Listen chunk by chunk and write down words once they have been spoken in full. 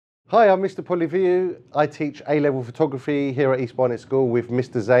Hi, I'm Mr. Polyviu. I teach A-level photography here at East Barnet School with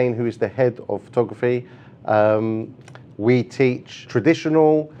Mr. Zain, who is the head of photography. We teach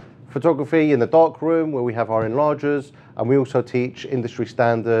traditional photography in the dark room where we have our enlargers, and we also teach industry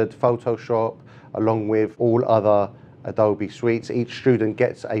standard Photoshop along with all other Adobe suites. Each student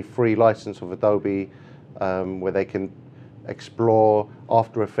gets a free license of Adobe where they can explore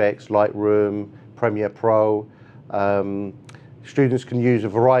After Effects, Lightroom, Premiere Pro. Students can use a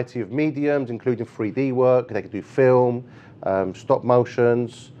variety of mediums, including 3D work. They can do film, stop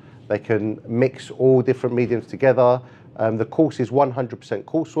motions. They can mix all different mediums together. The course is 100%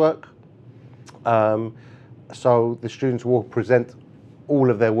 coursework. So the students will present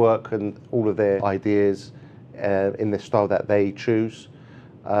all of their work and all of their ideas in the style that they choose.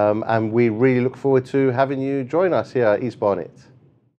 And we really look forward to having you join us here at East Barnet.